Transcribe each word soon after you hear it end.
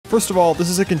First of all, this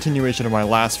is a continuation of my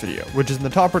last video, which is in the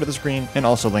top right of the screen and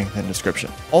also linked in the description.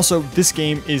 Also, this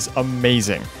game is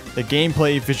amazing. The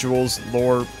gameplay, visuals,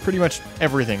 lore, pretty much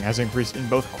everything has increased in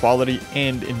both quality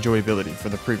and enjoyability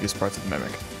from the previous parts of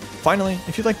Mimic. Finally,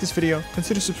 if you like this video,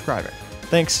 consider subscribing.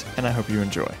 Thanks, and I hope you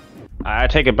enjoy. I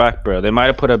take it back, bro. They might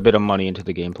have put a bit of money into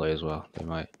the gameplay as well. They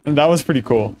might. And that was pretty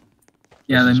cool.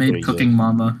 Yeah, they made Cooking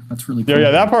Mama. That's really cool.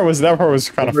 Yeah, that part was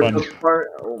kind of fun.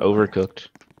 Overcooked.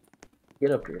 Get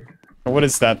up here. What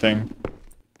is that thing?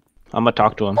 I'm gonna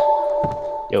talk to him.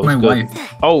 Yo, My good?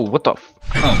 wife. Oh, what the?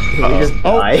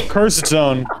 Oh, cursed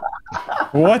zone.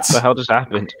 What? What the hell just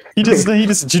happened? He just.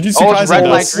 Did you see Oh, guys it's red on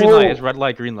light, this? green light. It's red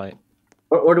light, green light.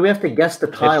 Or do we have to guess the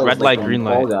tiles? red like light, on green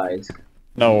Fall light. Guys?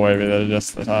 No way, they're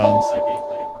just the tiles.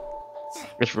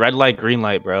 It's red light, green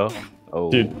light, bro. Oh,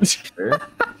 Dude. Sure?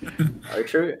 Are you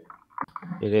sure?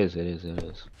 It is. It is. It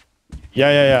is.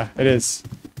 Yeah, it is.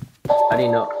 How do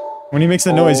you know? When he makes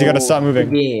the noise, you gotta stop moving.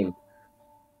 Good game.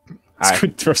 It's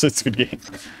good. First, it's a good game.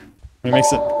 When he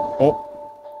makes it. Oh,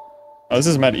 this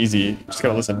is mad easy. Just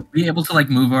gotta listen. Are we able to like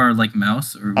move our like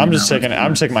mouse? Or I'm just taking it.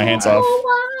 I'm taking my hands off.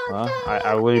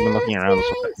 I would have been looking around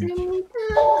this way.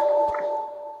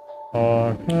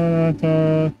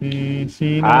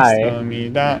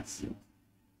 Hi.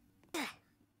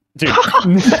 Dude.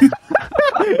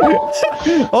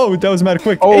 Oh, that was mad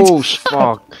quick. Oh,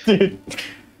 fuck. Dude.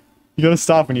 You gotta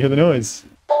stop when you hear the noise.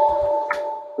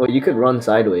 Well, you could run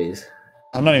sideways.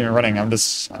 I'm not even running. I'm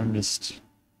just. Is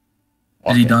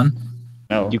he done?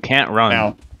 No. You can't run.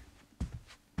 Now.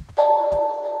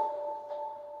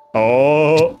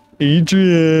 Oh,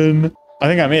 Adrian. I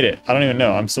think I made it. I don't even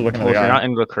know. I'm still looking at the If guy. you're not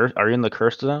in the curse, are you in the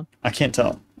cursed zone? I can't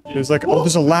tell. There's like, oh,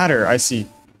 there's a ladder. I see.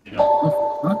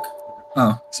 Oh, fuck.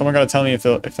 Oh. Someone gotta tell me if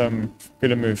I'm good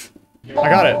to move. I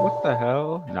got it. What the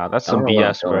hell? Nah, that's some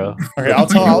BS, bro. Okay, I'll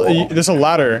tell. There's a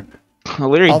ladder. I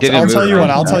literally didn't I'll move. tell you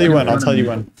when. I'll tell you when. I'll tell you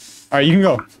when. All right, you can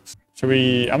go. Should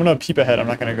we? I'm gonna peep ahead. I'm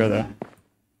not gonna go there.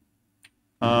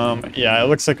 Yeah, it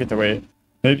looks like we have to wait.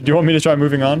 Do you want me to try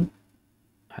moving on?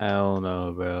 Hell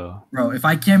no, bro. Bro, if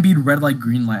I can't beat red light,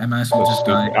 green light, I might as well just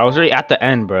die. I was already at the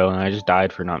end, bro, and I just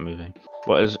died for not moving.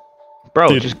 What is... Bro,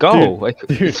 Dude, just go! dude, like,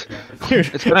 dude.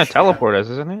 It's gonna teleport us,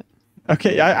 isn't it?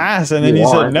 Okay, I asked, and then you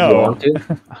said no.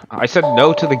 I said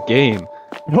no to the game.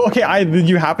 Well, okay,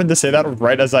 you happened to say that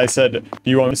right as I said,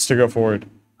 do you want us to go forward?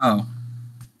 Oh.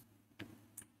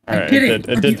 Alright,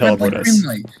 it did teleport us.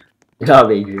 Good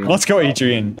job, Adrian. Let's go,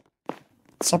 Adrian.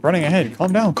 Stop running ahead.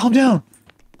 Calm down. Calm down.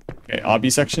 Okay,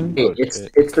 obby section. Hey, it's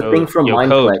the thing from Yo,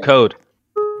 Mindflex. code.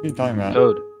 What are you talking about?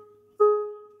 Code.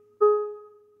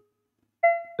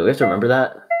 Do we have to remember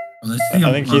that? Oh,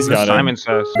 I think he's got it. Simon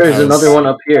says. There's another one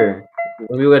up here.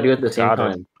 Maybe we gotta do it at the same Got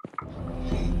it. time.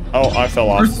 Oh, I fell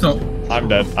off. I'm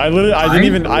dead. I didn't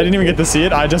even get to see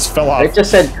it. I just fell off. It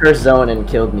just said curse zone and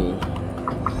killed me.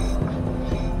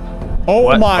 Oh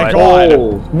What? my What? god!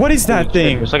 Oh. What is that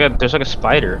thing? There's like a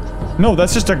spider. No,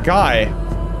 that's just a guy.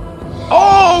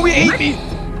 Oh, he ate me!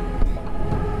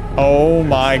 Oh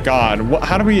my god! What?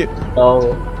 How do we?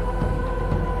 Oh.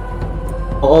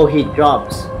 Oh, he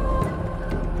drops.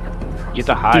 You have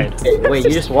to hide. Hey, wait, you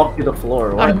just walked through the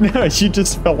floor. I What? know you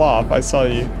just fell off. I saw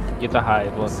you. You have to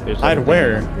hide. Look, there's Hide like-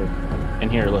 where? In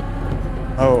here, look.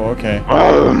 Oh, okay.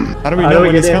 How do we know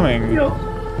when he's coming?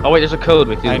 Oh wait, there's a code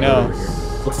with you. I know.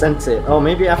 We'll sense it. Oh,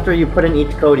 maybe after you put in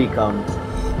each code, he comes.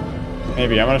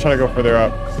 Maybe. I'm gonna try to go further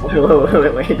up.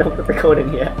 Wait, don't put the code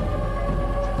in yet.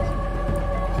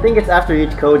 I think it's after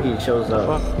each code he shows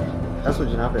up. That's what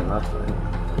just happened last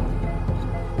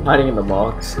time. Hiding in the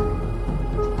box.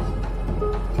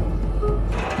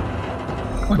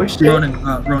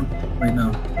 Run right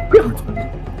now.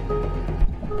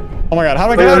 Oh my god! How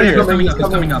do I get out of It's here?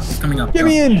 coming up. It's coming up. Get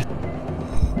me in!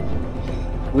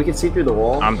 We can see through the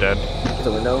wall. I'm dead.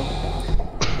 The window.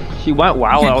 He went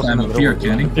while I was in the middle. Here,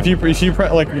 can he? If you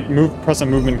press a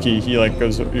movement key, he like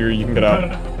goes. You can get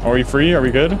out. Are we free? Are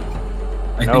we good?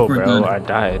 I No, think we're bro, good. I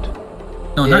died.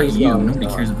 No, Yeah, not he's you. gone, Nobody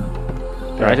he's cares gone.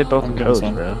 about. Bro, I did both I'm codes, good,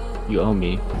 son. bro. You owe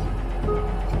me.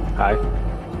 Hi.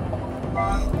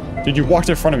 Dude, you walked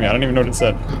in front of me. I don't even know what it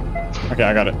said. Okay,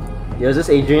 I got it. Yo, is this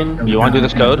Adrian? You want to do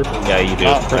this code? Yeah, you do.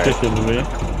 Not Alright. particularly.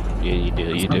 Yeah, you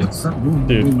do. You do.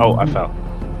 Dude. Oh, I fell.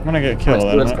 I'm gonna get killed.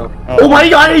 Let's I'm go. not- Oh my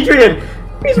god, Adrian!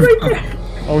 He's right there!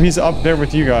 Oh, he's up there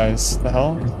with you guys. The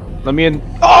hell? Let me in.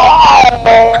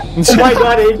 Oh my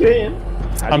god, Adrian!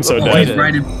 I'm so Oh, dead. wait.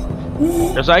 Right in.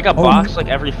 There's like a box like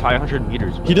every 500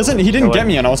 meters. Bro. He didn't get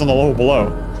me, and I was on the level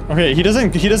below. Okay, he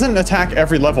doesn't attack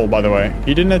every level, by the way.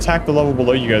 He didn't attack the level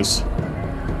below you guys.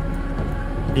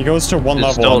 He goes to one It's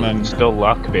level still, and then. still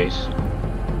luck base.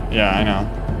 Yeah, I know.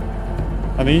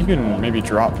 I think you can maybe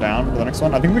drop down to the next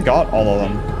one. I think we got all of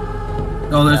them.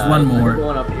 Oh, there's one more. There's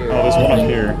one up here. Oh, there's one up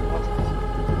here.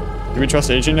 Do we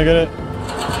trust Adrian to get it?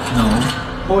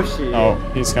 No. Oh shit. Oh,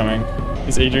 he's coming.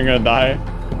 Is Adrian gonna die?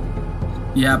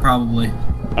 Yeah, probably.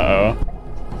 Uh-oh.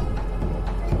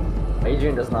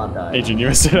 Adrian does not die. Adrian, you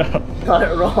messed it up. Got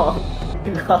it wrong.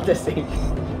 You got this, Adrian.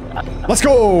 Let's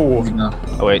go! No.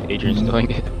 Oh wait, Adrian's doing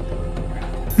it.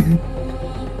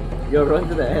 Yo, run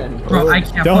to the end. Bro, I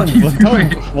can't Don't fucking do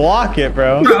it. block it,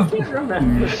 bro. Bro.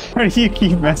 Remember. Why do you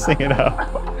keep messing it up?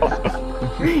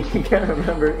 You can't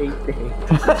remember 8 things.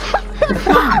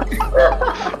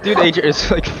 Dude, Adrian,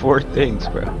 it's like 4 things,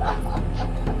 bro.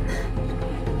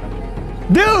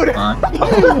 Dude!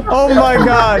 Oh my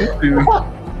god!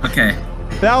 Okay.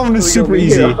 That one was We're super gonna be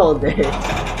easy. here all day.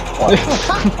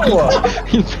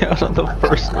 He failed on the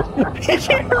first one.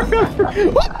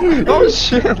 Oh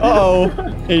shit! Uh-oh.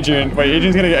 Adrian. Wait,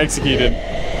 Adrian's gonna get executed.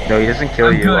 No, he doesn't kill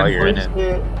I'm you good. while you're in it.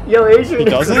 Yo, Adrian. He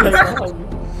doesn't?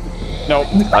 Nope.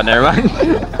 Oh, never mind.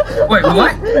 Wait,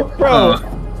 what?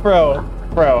 Bro,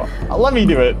 bro, let me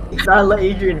do it. Nah, let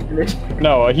Adrian finish.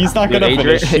 No, he's not Dude, gonna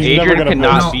Adrian, finish. He's never Adrian gonna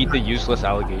cannot finish. beat the useless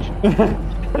allegation.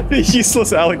 The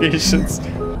useless allegations.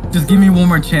 Just give me one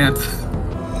more chance.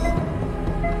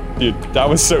 Dude, that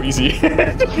was so easy.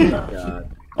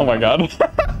 Oh my god.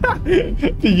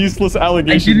 The useless I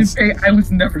allegations. didn't pay. I was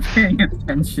never paying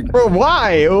attention. Bro,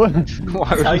 why? Why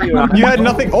would you You had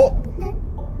nothing. Oh!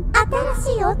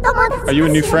 Are you a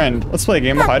new friend? Let's play a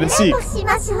game of hide and seek.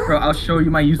 Bro, I'll show you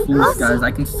my usefulness, guys.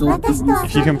 I can still be useful.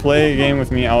 If you can play a game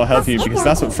with me, I'll help you because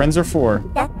that's what friends are for.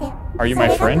 Are you my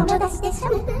friend?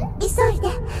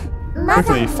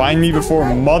 Quickly, find me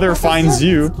before mother finds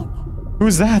you.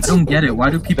 Who's that? I don't get it. Why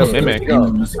do people The mimic. still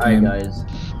game in this Alright, game?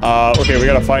 guys. Okay, we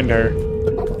gotta find her.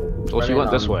 Well, she went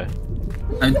this way.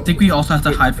 I think we also have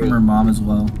to hide from her mom as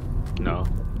well. No.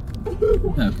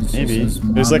 Yeah, 'cause she Maybe. says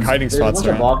There's like mom. hiding There's a spots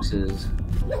bunch of around. boxes.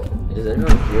 Is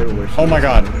anyone here where she Oh my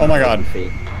god, oh my god.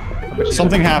 Fake?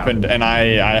 Something happened and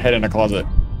I hid in a closet.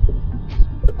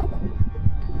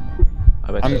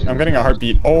 I bet she's I'm getting a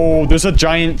heartbeat. Oh, there's a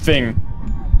giant thing.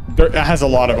 It has a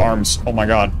lot of arms. Oh my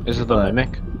god. Is it the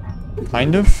mimic?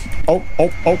 Kind of. Oh,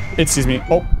 it sees me.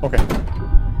 Oh, okay.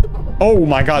 Oh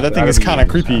my god, that thing is kind of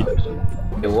creepy.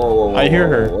 Okay, whoa, I hear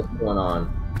her. What's going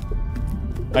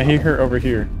on? I hear her over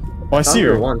here. Oh, I see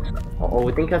Found her. Once. Oh,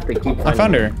 we think I have to keep. I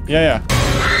found her. Yeah.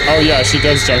 Oh yeah, she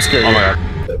does jump scare you. Oh my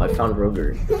god. I found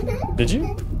Rogurt. Did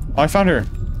you? Oh, I found her.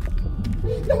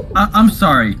 I'm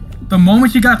sorry. The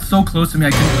moment you got so close to me,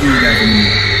 I couldn't hear you guys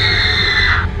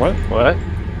anymore. What? What?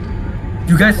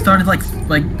 You guys started like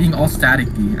being all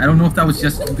staticky. I don't know if that was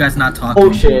just you guys not talking.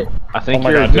 Oh shit. I Oh think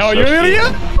my you're god. No, you're an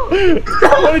dissociating. idiot!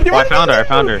 What are you doing? Oh, I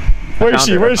found her. Where is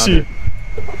she? Where is she?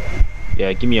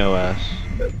 Yeah, give me your ass.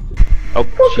 Oh,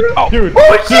 she. Oh, Dude,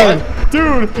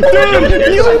 dude!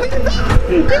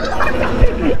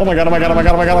 Oh my god, oh my god, oh my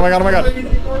god, oh my god, oh my god, oh my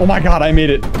god. Oh my god, I made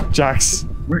it. Jax.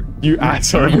 You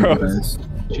asshole, bro.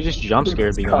 she just jump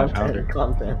scared me when I found her.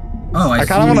 Content. Oh, I I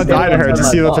kind of see. want to die to her to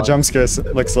see what the Dog. jump scare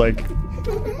looks like.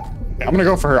 I'm gonna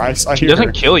go for her. I She hear doesn't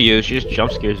her. kill you. She just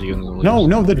jump scares you.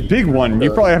 No, the big one.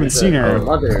 You probably haven't seen her.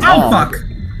 Mother. Oh fuck!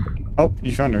 Oh,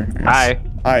 you found her. Hi.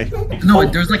 Hi. No,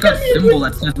 there's like a symbol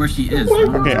that says where she is.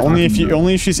 Okay, only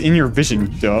if she's in your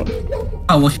vision, duh.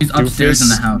 Oh well, she's upstairs Doofus. in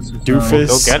the house. so- Doofus.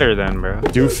 Go get her then, bro.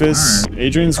 Doofus. Alright.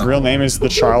 Adrian's real name is the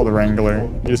Child Wrangler.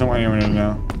 He doesn't want anyone to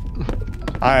know.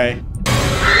 Hi.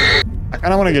 I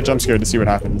kind of want to get jump scared to see what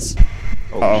happens.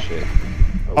 Oh Uh-oh. shit.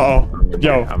 Uh oh.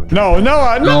 Yo. No.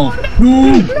 No.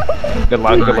 Good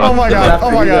luck. Good luck. Oh my god.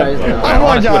 Oh my god. I Oh don't my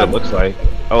want to see what it god. looks like.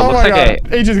 Oh, it Oh looks my like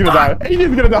god. Adrian's gonna die.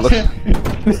 Adrian's gonna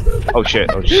die. Oh shit.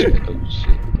 Oh shit. Oh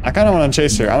shit. I kind of want to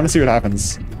chase her. I want to see what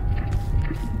happens.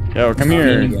 Yo, come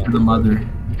here. To the mother.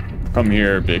 Come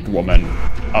here, big woman.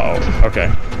 Uh oh. Okay.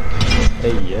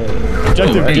 Hey, yeah.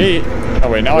 Objective Hey. gate. Oh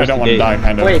wait, now I Where's don't the want to gate? die,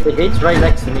 kind of. Wait, the gate's right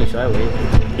next to me. Should I wait?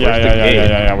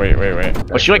 Yeah.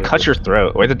 Wait. Oh, she like cuts your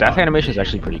throat. Wait, the death animation is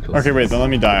actually pretty cool. Okay, wait. Then let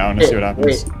me die. I want to see what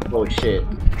happens. Wait. Oh shit.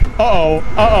 Uh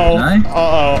oh. I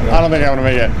don't think I want to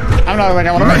make it. I'm not think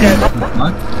I want to make it.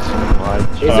 What? What?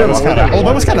 Oh,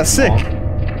 that was kind of sick.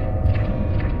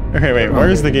 Okay, wait.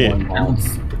 Where's the gate?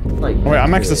 Bounce. Like, Oh, wait,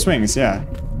 I'm next to swings. Yeah.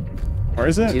 Where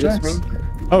is it? See this Jax? swing?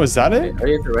 Oh, is that it? Are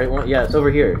you at the right one? Yeah, it's over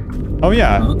here. Oh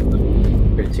yeah.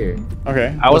 It's here.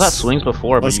 Okay. I was at let's- swings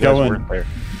before, but let's you guys go in. weren't there.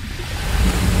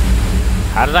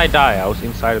 How did I die? I was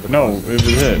inside of the No, closet. it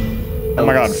was it. Oh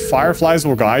my god, fireflies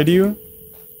will guide you?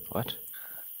 What?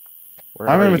 Where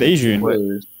I'm are in with you?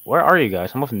 Adrian. Where are you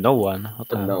guys? I'm with no one. What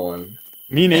the hell? No one.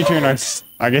 Me and Adrian are.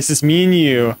 I guess it's me and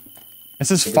you. It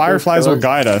says fireflies will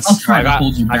guide I'll us. try to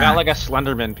hold you I back. got like a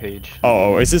Slenderman page.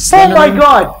 Oh, is this Oh Slenderman? my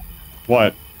god!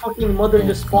 What? Fucking mother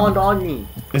just spawned on me.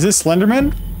 Is this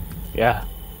Slenderman? Yeah.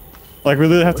 Like we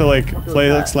literally have to like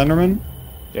play like Slenderman?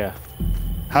 Yeah.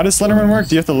 How does Slenderman work?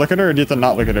 Do you have to look at her or do you have to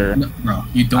not look at her? No, bro,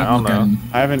 you don't I don't look at know. him.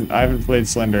 I haven't played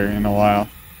Slender in a while.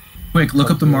 Quick,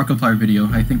 look up the Markiplier video.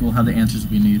 I think we'll have the answers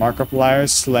we need. Markiplier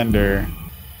Slender.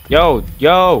 Yo.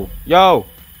 No.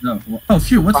 Oh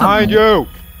shoot, what's Behind up? you.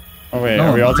 Oh wait, No,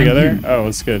 are we all behind together? you. Oh,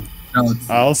 that's good. No,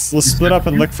 it's, Let's split up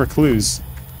and look for clues.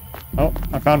 Oh,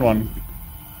 I found one.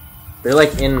 They're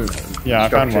like in. Yeah, I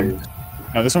found one.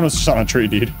 structures. No, this one was just on a tree,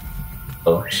 dude.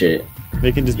 Oh shit.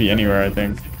 They can just be anywhere, I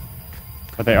think.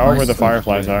 But they are where the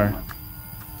fireflies are.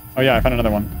 Oh yeah, I found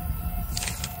another one.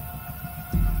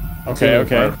 Okay,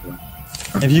 okay.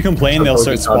 If you complain, they'll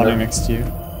start spawning next to you.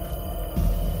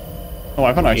 Oh,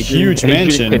 I found a huge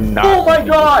mansion. Oh my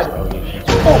god!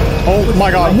 Oh my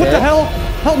god, what the hell?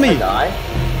 Help me!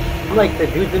 Die? I'm like, the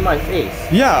dude's in my face.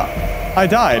 Yeah, I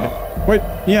died. Wait,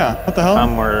 yeah, what the hell?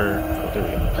 Somewhere.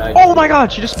 Died. Oh my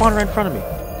god, she just spawned right in front of me.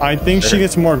 I think she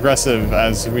gets more aggressive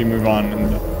as we move on.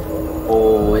 And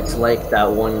Oh, it's like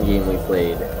that one game we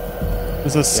played.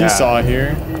 there's a seesaw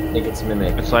here. I think it's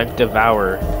Mimic. It's like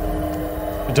Devour.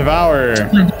 Devour.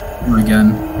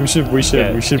 again. We should Dude,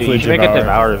 play you should make a Devour.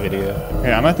 Devour video.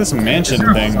 Okay, I'm at this mansion Is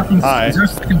there a thing. fucking- Hi. Is there a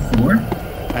second floor?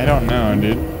 I don't know,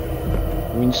 dude.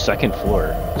 I mean, second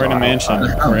floor. We're in a Wow. mansion.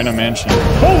 house. We're in a mansion.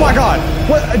 Oh my god!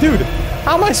 What, dude?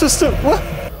 How am I supposed to? What?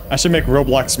 I should make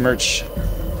Roblox merch.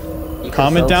 You can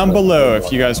Comment sell down stuff below for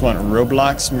if you guys want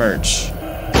Roblox merch.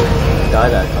 Die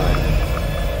that time.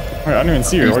 Wait, I don't even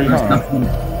see her. What are you There's talking about?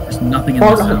 nothing, there's nothing in Oh,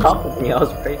 this on house. top of me, I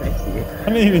was right next to you. I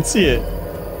didn't even see it.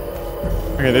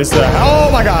 Okay, there's the. Oh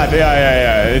my god!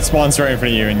 Yeah. It spawns right in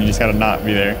front of you, and you just gotta not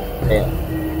be there.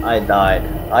 Yeah, I died.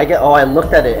 I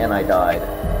looked at it and I died.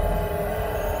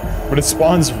 But it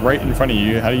spawns right in front of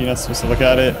you. How are you not supposed to look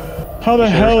at it? How the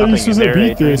Sure, hell are you nothing in supposed to there,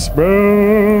 beat Adrian. this,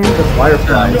 bro? The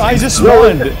fireflies. I just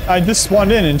spawned. I just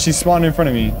spawned in, and she spawned in front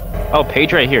of me. Oh,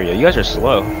 page right here. Yo, you guys are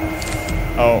slow.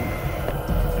 Oh,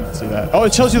 I didn't see that. Oh,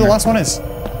 it tells you the last one is.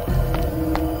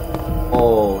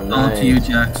 Oh, All nice. to you,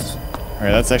 Jax. All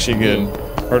right, that's actually good.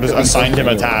 Or just assigned him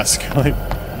a task. Like,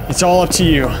 it's all up to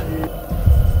you.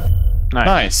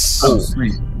 Nice. Oh,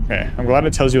 sweet. Okay, I'm glad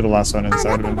it tells you the last one is.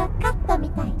 That would've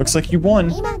been. Looks like you won.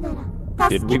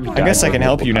 Dude, we I guess I can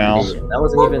help you now. That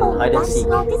wasn't even hide and seek.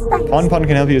 Pon Pon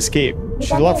can help you escape.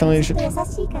 She's a lot friendlier. Is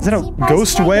that a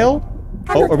ghost whale?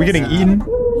 Oh, are we getting eaten?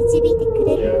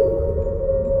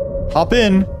 Hop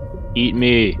in. Eat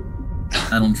me.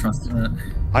 I don't trust that.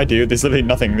 I do. There's literally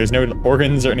nothing. There's no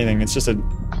organs or anything. It's just a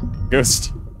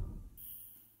ghost.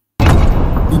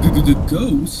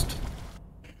 Ghost?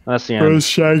 That's the end.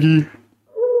 Shaggy.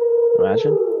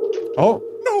 Imagine. Oh.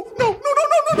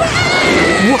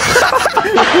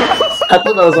 I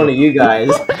thought that was one of you guys.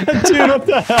 Dude, what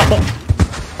the hell?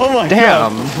 Oh my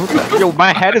Damn. god. Yo,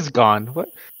 my head is gone. What?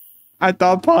 I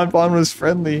thought Pon Pon was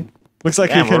friendly. Looks like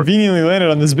Damn, he we're- conveniently landed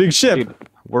on this big ship. Dude,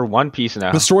 we're One Piece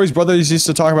now. The stories brothers used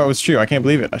to talk about was true. I can't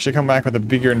believe it. I should come back with a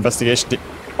bigger investigation.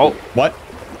 Oh, What?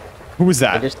 Who was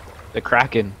I that? just the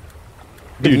Kraken.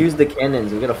 Dude. use the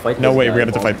cannons. We gotta fight this No way, guy. we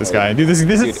gotta have to fight this guy. Dude, this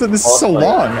is so Dude,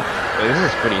 long. Yo,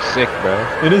 this is pretty sick, bro.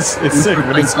 It's sick,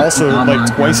 but it's also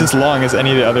like twice as long as any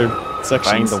of the other Fighting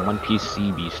sections. the One Piece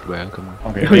sea beast, bro. Come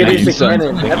on. Okay. We gotta Thank use you, the son.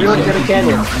 cannon. Thank you, Everyone son. get a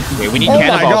cannon. Okay, we need Oh my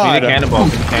cannonballs. We God. need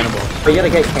cannonballs. We need cannonballs. We gotta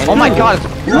get cannon. Oh my god.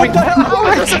 What the hell? Oh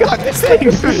my god, this thing!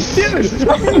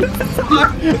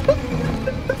 Dude!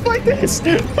 Like this!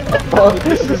 Oh,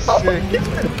 this is sick.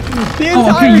 The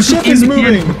Oh, okay, entire you ship can is aim the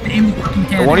moving! cannon. Aim the fucking It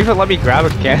cannon. won't even let me grab a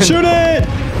cannon. Shoot it!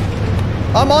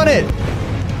 I'm on it!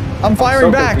 I'm firing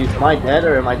So back! confused. Am I dead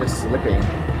or am I just slipping?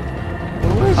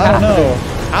 I don't know.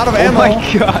 Out of Oh ammo!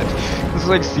 my god. This is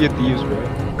like Sea of Thieves,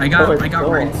 bro. I got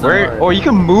right side. Where? Oh, you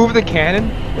can move the cannon?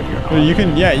 You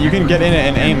can get in it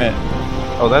and aim it.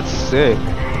 Oh, that's sick.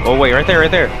 Oh, wait, right there,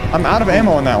 right there. I'm out of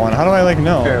ammo on that one. How do I like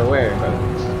know? Where?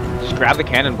 Just grab the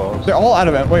cannonballs. They're all out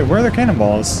of ammo. Wait, where are the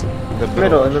cannonballs? The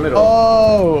Middle, in the middle.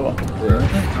 Oh!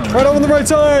 Right over on the right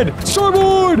side!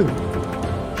 Starboard!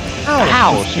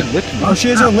 Ow, she licked me. Oh, she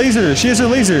has her laser. She has her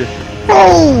laser.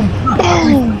 Boom!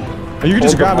 Boom! Oh, you can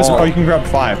just Hold grab them us. all. Oh, you can grab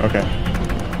 5. Okay.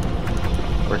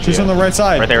 Where's She's she on at? the right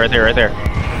side. Right there, right there, right there.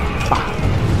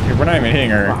 Okay, we're not even hitting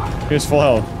her. Here's full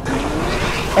health.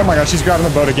 Oh my god, she's grabbing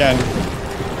the boat again.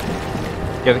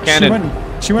 Get the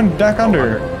cannon. She went back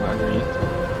under. Underneath.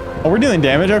 Oh, we're dealing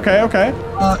damage. Okay, okay.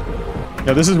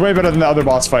 Yeah, this is way better than the other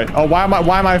boss fight. Oh, why am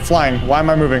I flying? Why am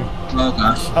I moving? Oh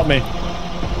gosh. Help me.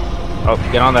 Oh,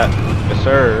 get on that. Yes,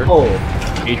 sir. Oh,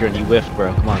 Adrian, you whiffed,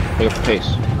 bro. Come on, pick up the pace.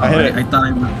 I hit it. I thought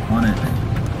I would on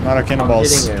it. Not a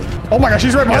cannonballs. hitting him. Oh my gosh,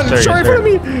 she's right behind Yes, us. sir, She's right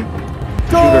in yes, front of me.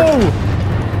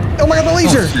 Go! Oh my god, the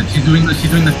laser! Oh, shit. She's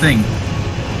doing the thing.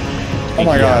 Oh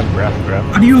my god. Breath, bro.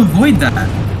 How do you avoid that?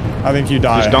 I think you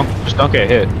die. Just don't get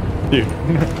hit. Dude.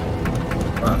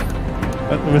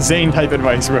 That was Zane type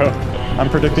advice, bro. I'm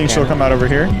predicting she'll come out over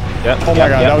here. Yep. Oh my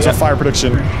god, that was a fire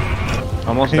prediction.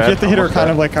 Almost I think you dead. have to hit her almost kind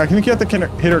dead. of like. I think you have to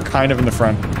hit her kind of in the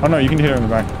front. Oh no, you can hit her in the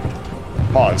back.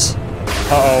 Pause.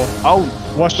 Uh-oh.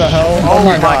 Oh, What the hell? Oh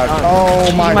my god.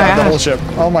 Oh my god, the whole ship.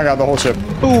 Oh my god, the whole ship.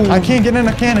 I can't get in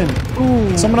a cannon.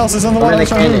 Someone else is on the I'm water. in a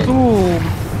cannon.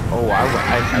 oh,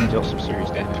 I dealt some serious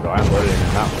damage, bro. I'm loaded in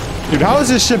and out. Dude, how is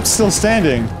this ship still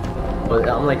standing? But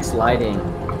I'm like sliding.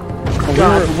 What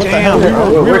the hell?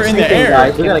 We were in the sleeping, air.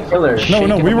 guys. We gotta kill her. No, we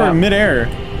Shaking were them in midair.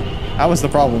 That was the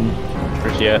problem.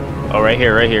 Where's she at? Oh, right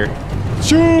here, right here.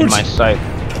 Shoot! In my sight.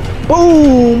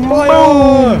 Boom!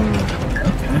 Fire!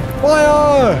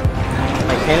 Fire!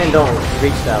 My cannon don't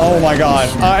reach that. Oh way. my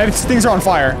god. Things are on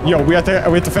fire. Yo, we have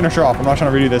to finish her off. I'm not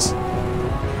trying to redo this.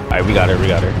 Alright, we got her.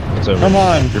 It's over. Come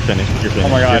on. You're finished. You're finished. Oh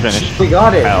my god. You're finished. We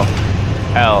got it.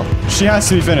 Hell. She has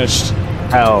to be finished.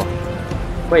 Hell.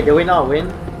 Wait, did we not win?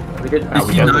 We did. Nah, we Did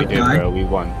she definitely not did, die? bro. We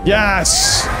won.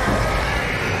 Yes!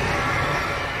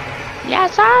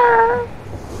 Yes, sir.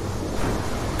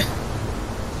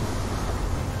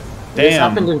 This Damn.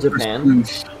 happened in Japan.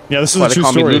 Sploosh. Yeah, this is Why a they true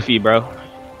call me story. Luffy, bro.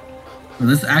 Well,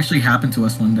 this actually happened to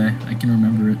us one day. I can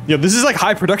remember it. Yeah, this is like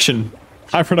high production.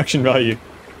 High production value.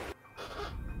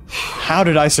 How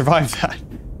did I survive that?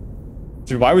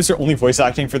 Dude, why was there only voice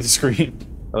acting for the screen?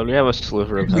 Oh, we have a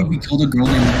sliver of I think we health. killed a girl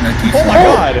named Becky. Oh my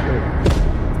god!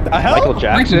 The hell? Michael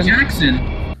Jackson. Michael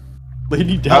Jackson.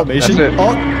 Lady Dalmatian? that's it.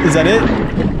 Oh, is that it?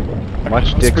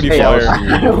 Much That's dick pretty Hey,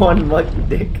 fire. one muck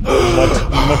dick.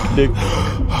 Muck dick.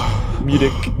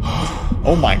 Mudic.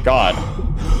 Oh my god.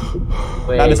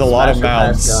 Wait, That is a lot of smash the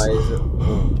mouths. pass,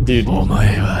 guys. Dude, お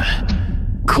前は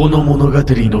この物語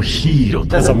のヒーロー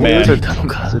と That's a 思っ man. ていたの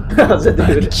か That's a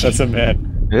dude. that's a man.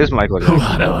 It is Michael Jackson.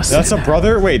 笑わせ That's a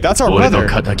brother? Wait, that's our 俺の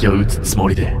brother. 仇を討つつも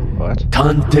りで What?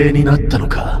 探偵になったの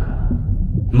か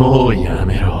もうや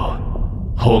めろ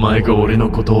お前が俺の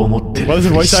ことを思ってる Why is the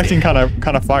ふり voice して acting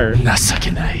kind of fire? 情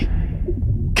けない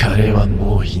彼は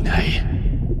もういない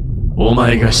お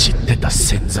前が知ってた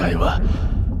潜在は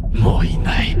もうい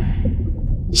ない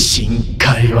深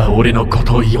海は俺のこ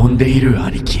とを呼んでいる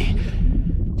兄貴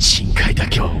深海だ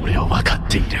けは俺を分かっ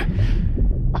ている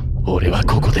俺は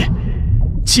ここで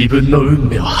自分の運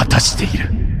命を果たしている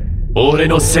俺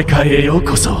の世界へよう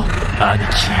こそ兄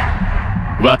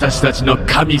貴私たちの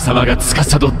神様が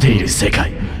司っている世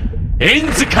界縁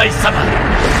使い様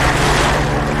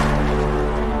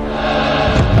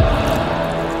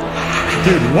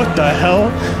Dude, what the hell?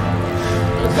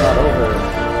 It's not over.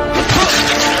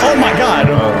 Oh my god!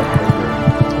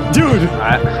 Dude!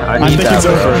 I I need think that, it's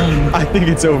bro. over. I think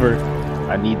it's over.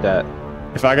 I need that.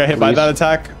 If I got hit by Please. that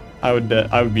attack, I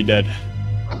would be dead.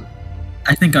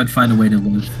 I think I'd find a way to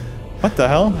live. What the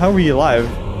hell? How are we alive?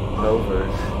 Over.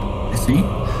 See?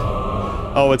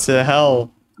 Oh, it's a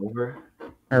hell. Over.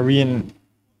 Are we in...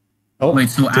 Oh, Wait,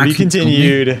 so to be actually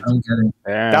continued. I don't get it.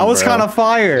 Damn, That was bro. kind of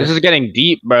fire. This is getting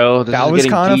deep, bro. This That is was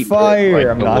getting kinda deep, bro. fire, Like,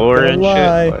 I'm the not lore gonna and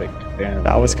lie. shit. Like, damn,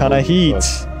 That was kind of heat.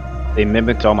 They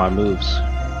mimicked all my moves.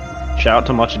 Shout out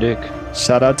to Much Dick.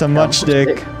 Shout out to Much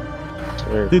Dick.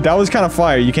 Sir. Dude, that was kind of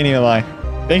fire. You can't even lie.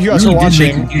 Thank you guys Really for did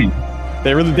make watching. a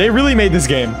game. They really made this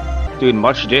game. Dude,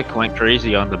 Much Dick went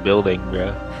crazy on the building,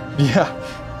 bro. Yeah.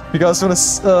 If you guys want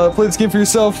to play this game for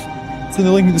yourself, it's in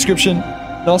the link in the description.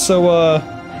 And also,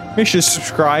 make sure to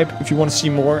subscribe if you want to see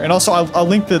more. And also, I'll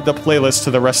link the playlist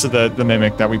to the rest of the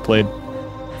Mimic that we played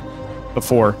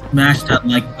before. Smash that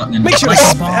like button. And Make sure to like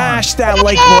a smash that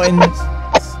like button,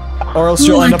 or else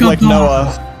you'll end up like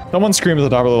Noah. Someone scream at the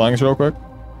top of the lungs real quick.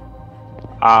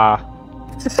 Ah.